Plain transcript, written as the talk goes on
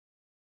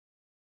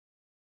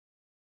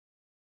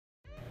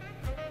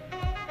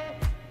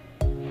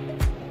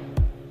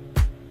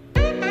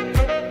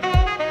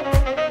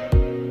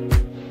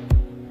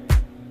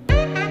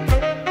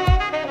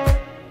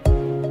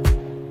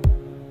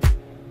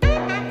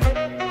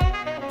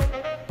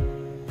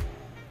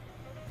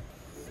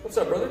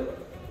up, brother?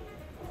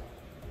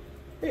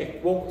 Hey,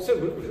 well,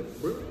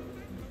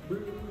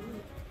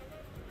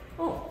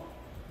 oh.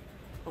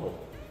 Oh.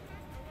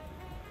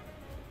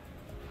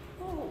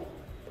 Oh.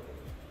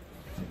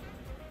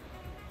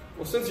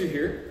 Well, since you're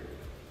here,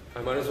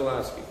 I might as well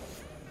ask you.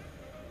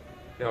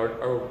 Now,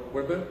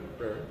 we're good?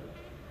 Right.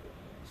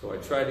 So I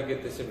tried to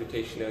get this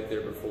invitation out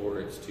there before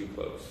it's too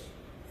close.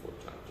 Before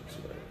time gets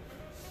away.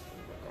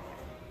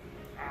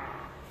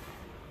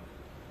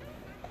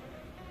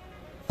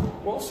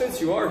 Well, since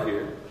you are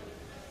here,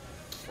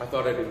 I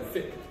thought I didn't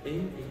fit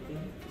in.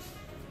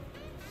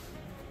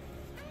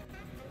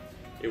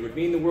 It would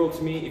mean the world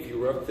to me if you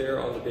were up there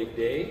on the big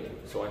day,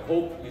 so I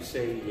hope you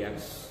say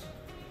yes.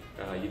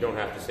 You don't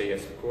have to say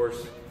yes, of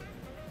course.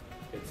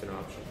 It's an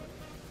option.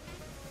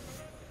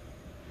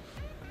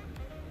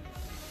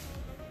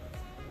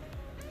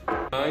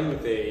 Mine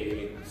with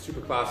a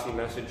super classy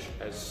message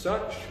as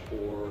such,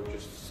 or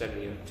just send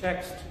me a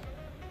text,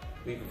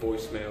 leave a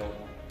voicemail.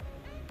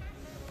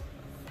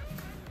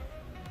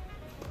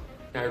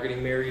 Now we're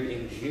getting married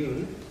in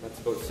June. That's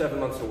about 7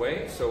 months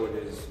away, so it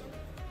is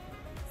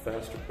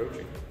fast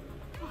approaching.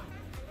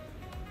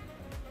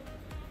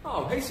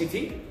 Oh, hey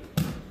CT.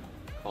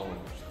 Colin.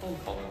 Just call him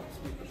Colin.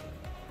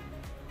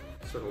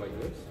 Sort of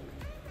like this.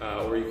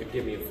 Or you could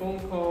give me a phone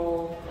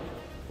call,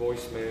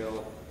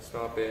 voicemail,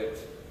 stop it.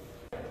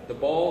 The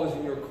ball is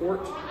in your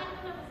court.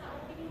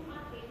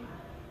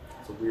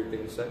 It's a weird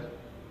thing to say.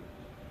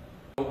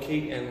 Oh,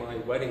 Kate and my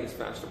wedding is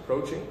fast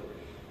approaching.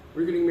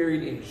 We're getting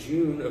married in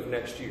June of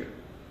next year.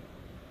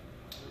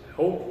 I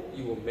hope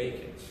you will make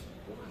it.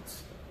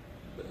 What?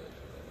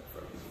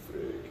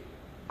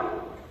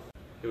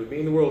 It would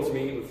mean the world to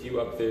me with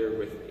you up there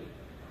with me.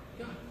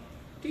 God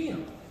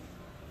damn.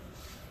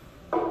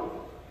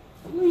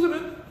 I'm losing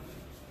it.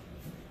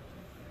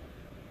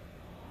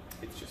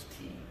 It's just